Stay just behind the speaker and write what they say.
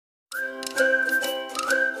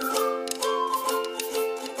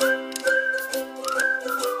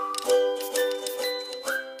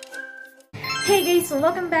guys!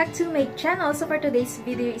 Welcome back to my channel. So for today's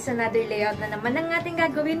video is another layout na naman ang ating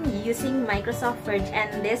gagawin using Microsoft Word.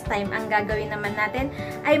 And this time, ang gagawin naman natin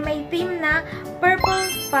ay may theme na purple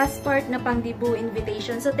passport na pang debut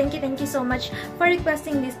invitation. So thank you so much for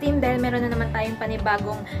requesting this theme dahil meron na naman tayong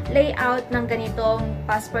panibagong layout ng ganitong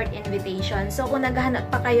passport invitation. So kung naghahanap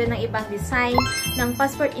pa kayo ng ibang design ng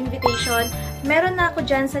passport invitation, meron na ako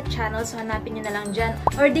dyan sa channel. So hanapin nyo na lang dyan.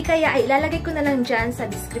 Or di kaya ay ilalagay ko na lang dyan sa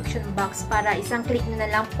description box para isang click nyo na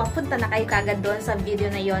lang, papunta na kayo kagad doon sa video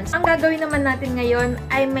na yon. Ang gagawin naman natin ngayon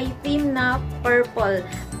ay may theme na purple,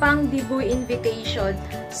 pang debut invitation.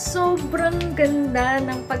 Sobrang ganda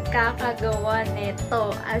ng pagkakagawa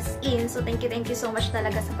nito, as in. So thank you so much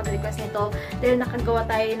talaga sa pag-request nito dahil nakagawa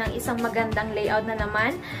tayo ng isang magandang layout na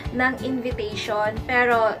naman ng invitation,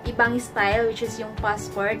 pero ibang style, which is yung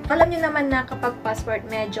passport. Alam nyo naman na kapag passport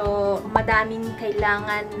medyo madaming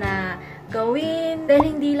kailangan na gawin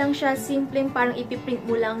dahil hindi lang siya simpleng parang ipiprint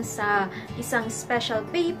mo lang sa isang special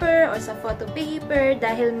paper or sa photo paper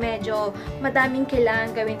dahil medyo madaming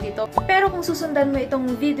kailangan gawin dito. Pero kung susundan mo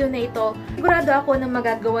itong video na ito, sigurado ako na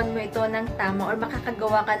magagawan mo ito ng tama or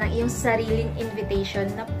makakagawa ka ng iyong sariling invitation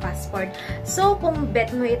na passport. So kung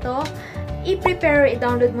bet mo ito, i-prepare,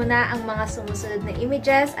 i-download mo na ang mga sumusunod na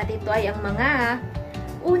images at ito ay ang mga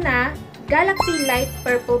una, Galaxy Light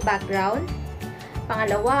Purple Background.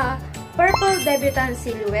 Pangalawa, Purple Debutant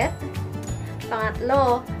Silhouette.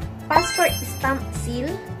 Pangatlo, Passport Stamp Seal.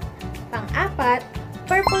 Pang-apat,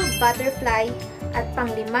 Purple Butterfly. At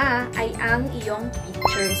panglima ay ang iyong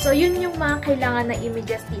picture. So, yun yung mga kailangan na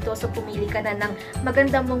images dito. So, pumili ka na ng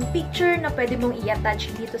maganda mong picture na pwede mong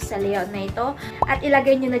i-attach dito sa layout na ito. At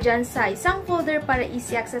ilagay nyo na dyan sa isang folder para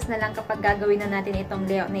easy access na lang kapag gagawin na natin itong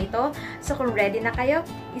layout na ito. So, kung ready na kayo,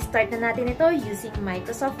 i-start na natin ito using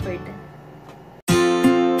Microsoft Word.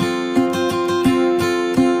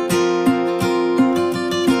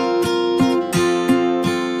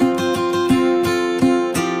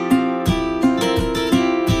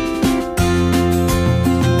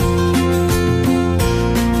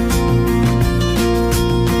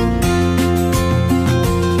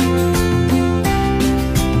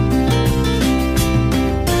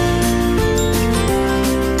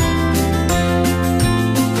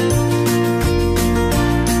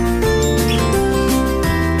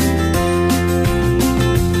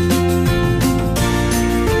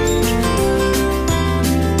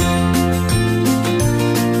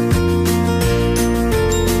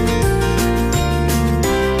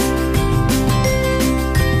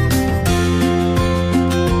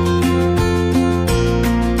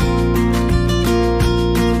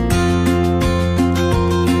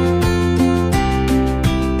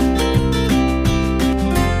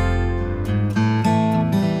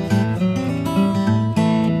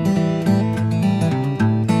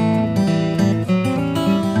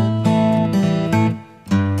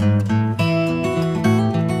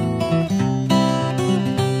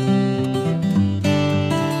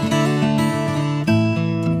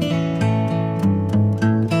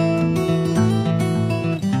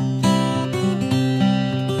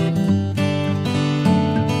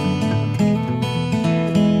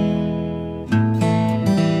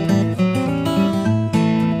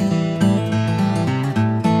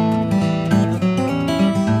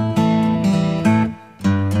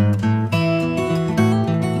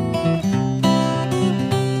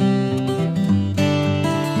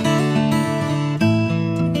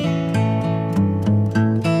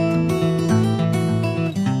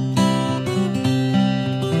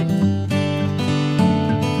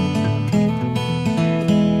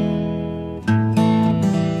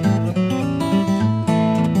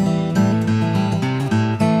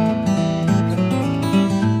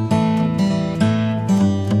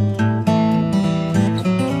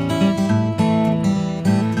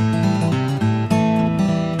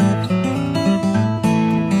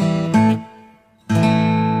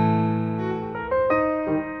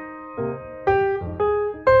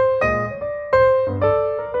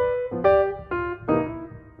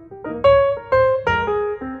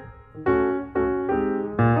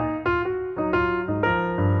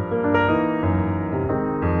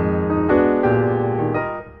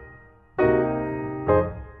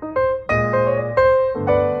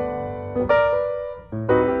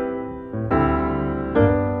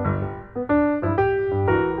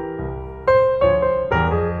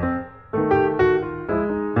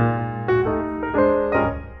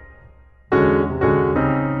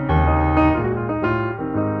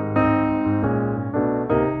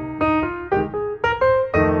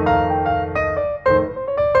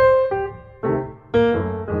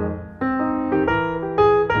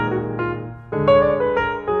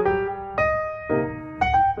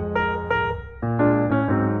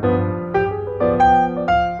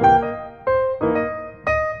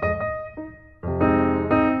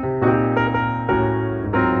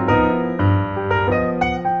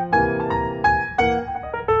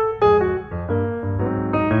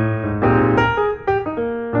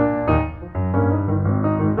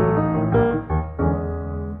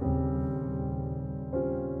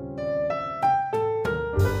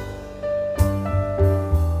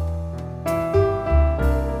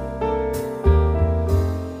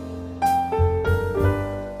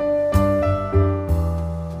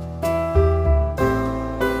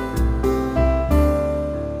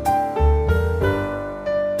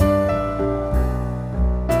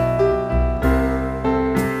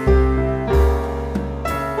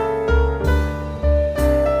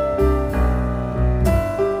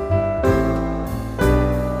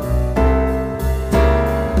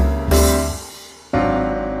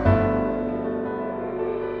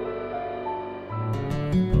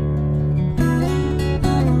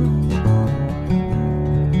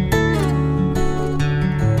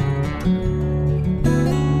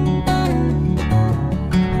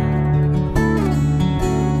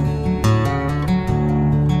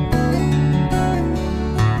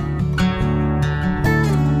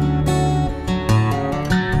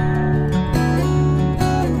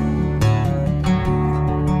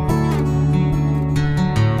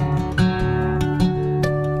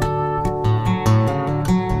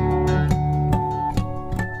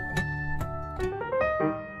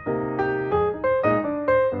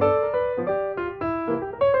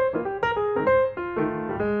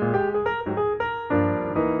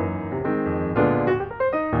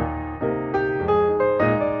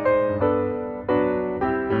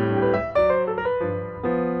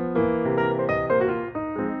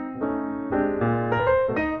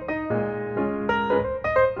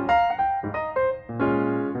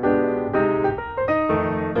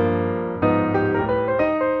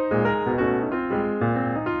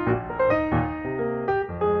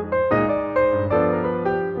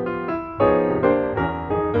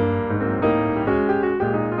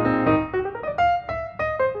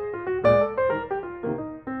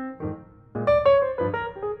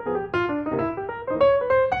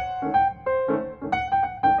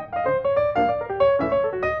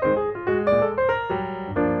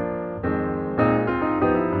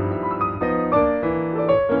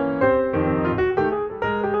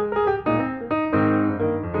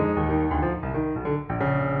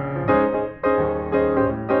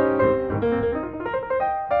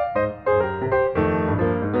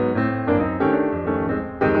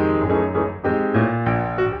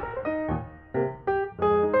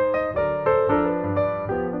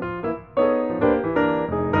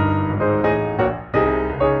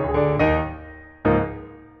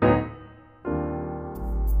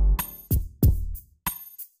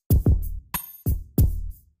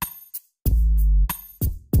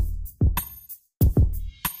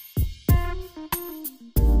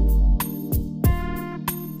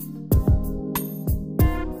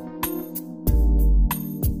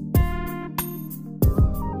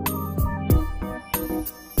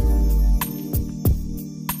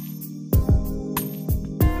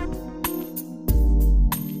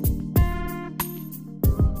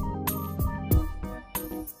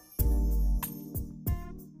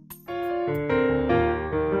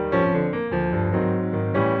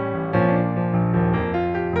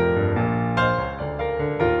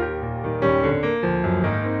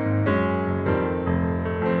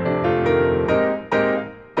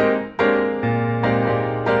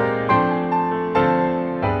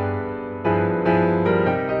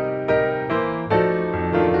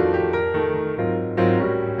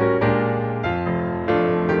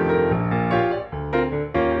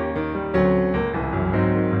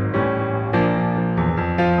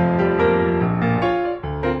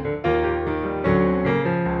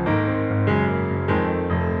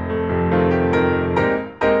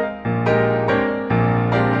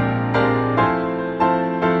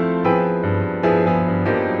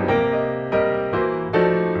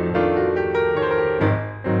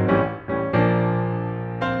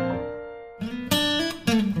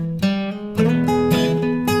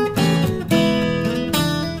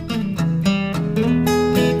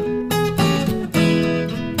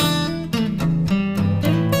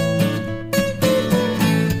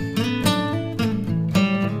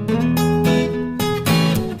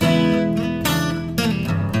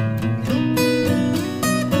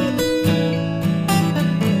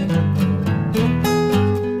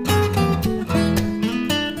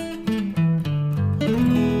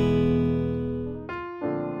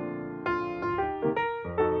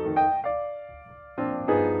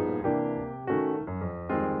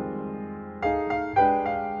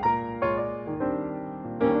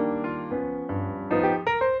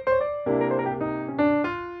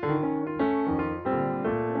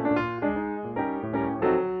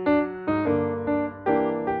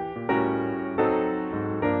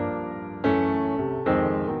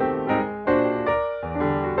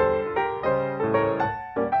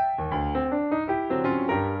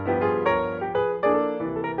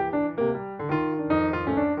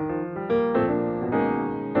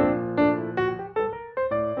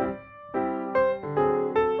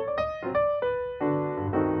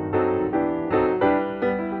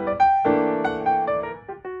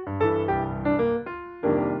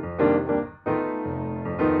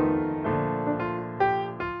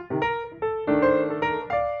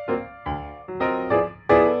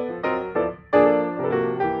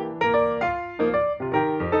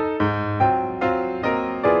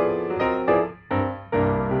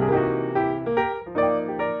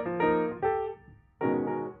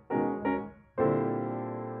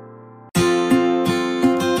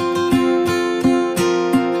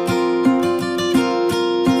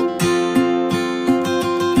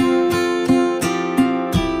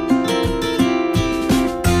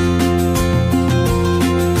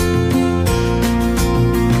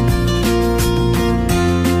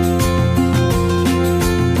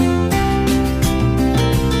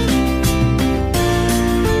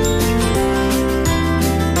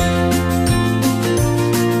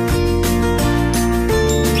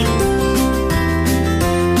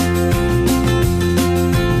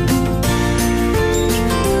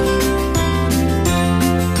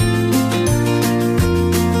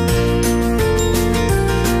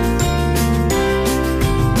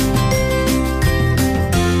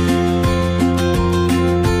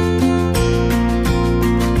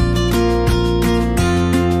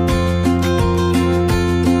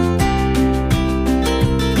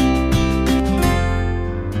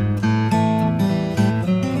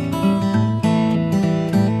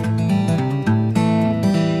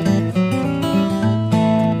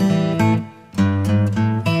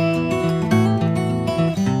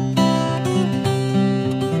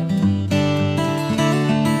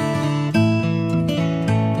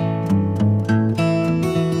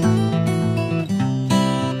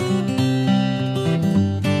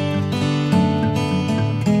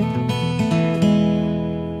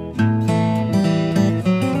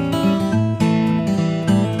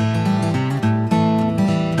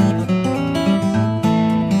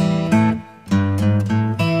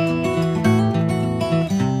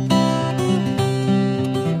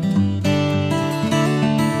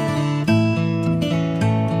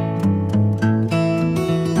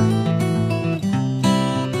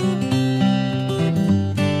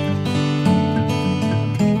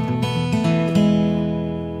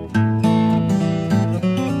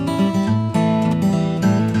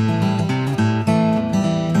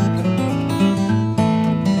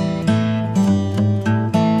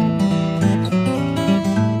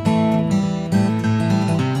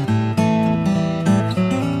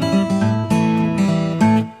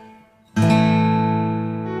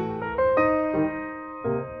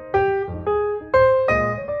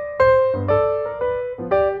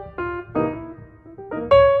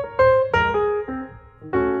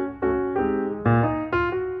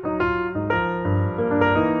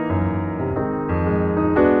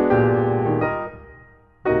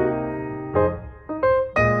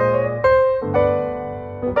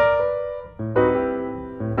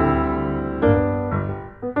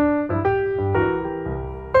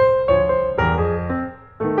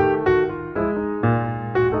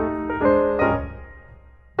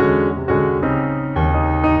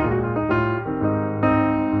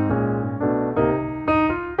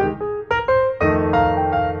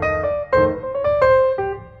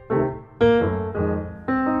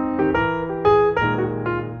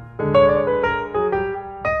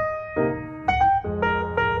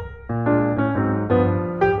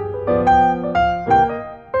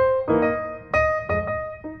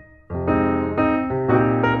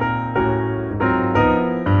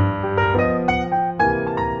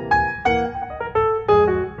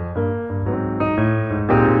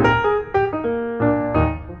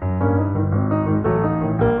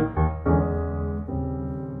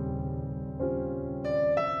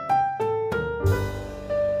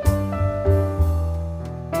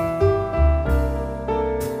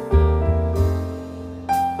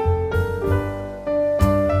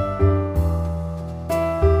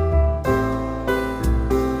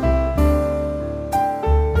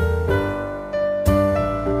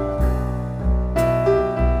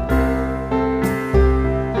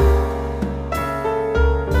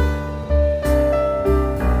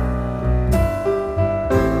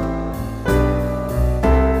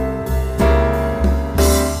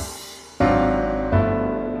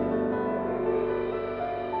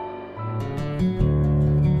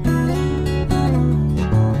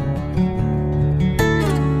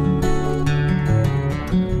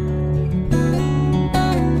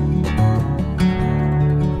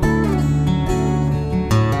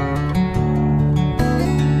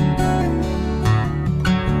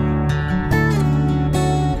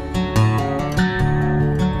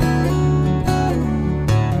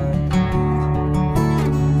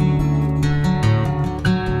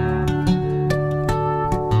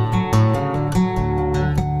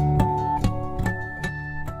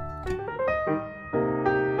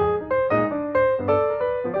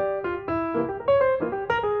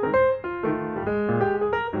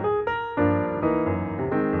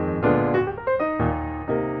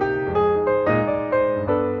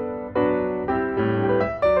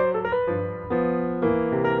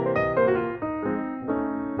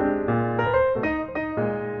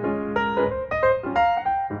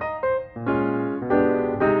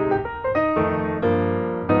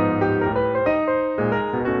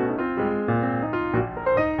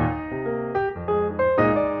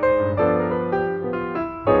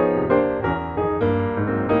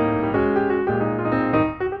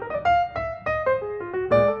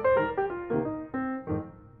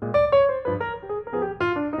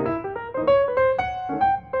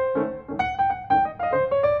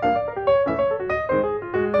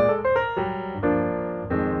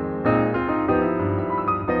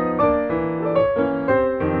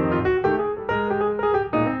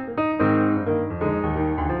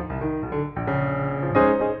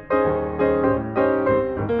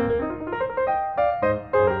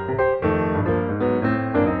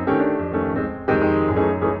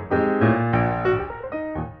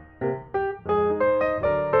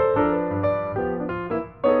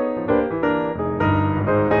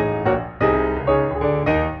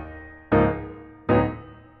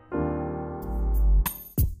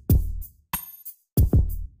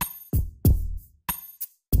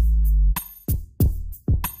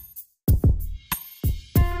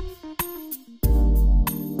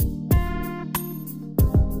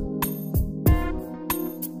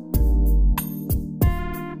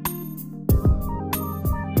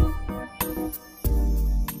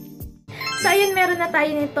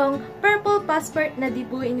 tayo nitong Purple Passport na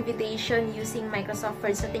debut invitation using Microsoft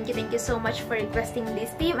Word. So, thank you so much for requesting this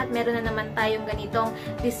theme. At meron na naman tayong ganitong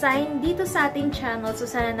design dito sa ating channel. So,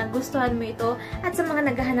 sana nagustuhan mo ito. At sa mga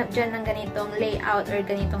naghahanap dyan ng ganitong layout or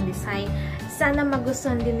ganitong design, sana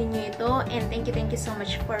magustuhan din ninyo ito. And thank you so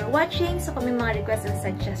much for watching. So, kung may mga request and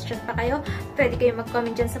suggestion pa kayo, pwede kayo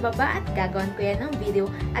mag-comment dyan sa baba at gagawin ko yan ng video.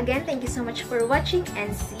 Again, thank you so much for watching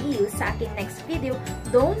and see you sa aking next video.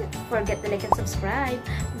 Don't forget to like and subscribe.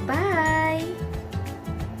 Bye!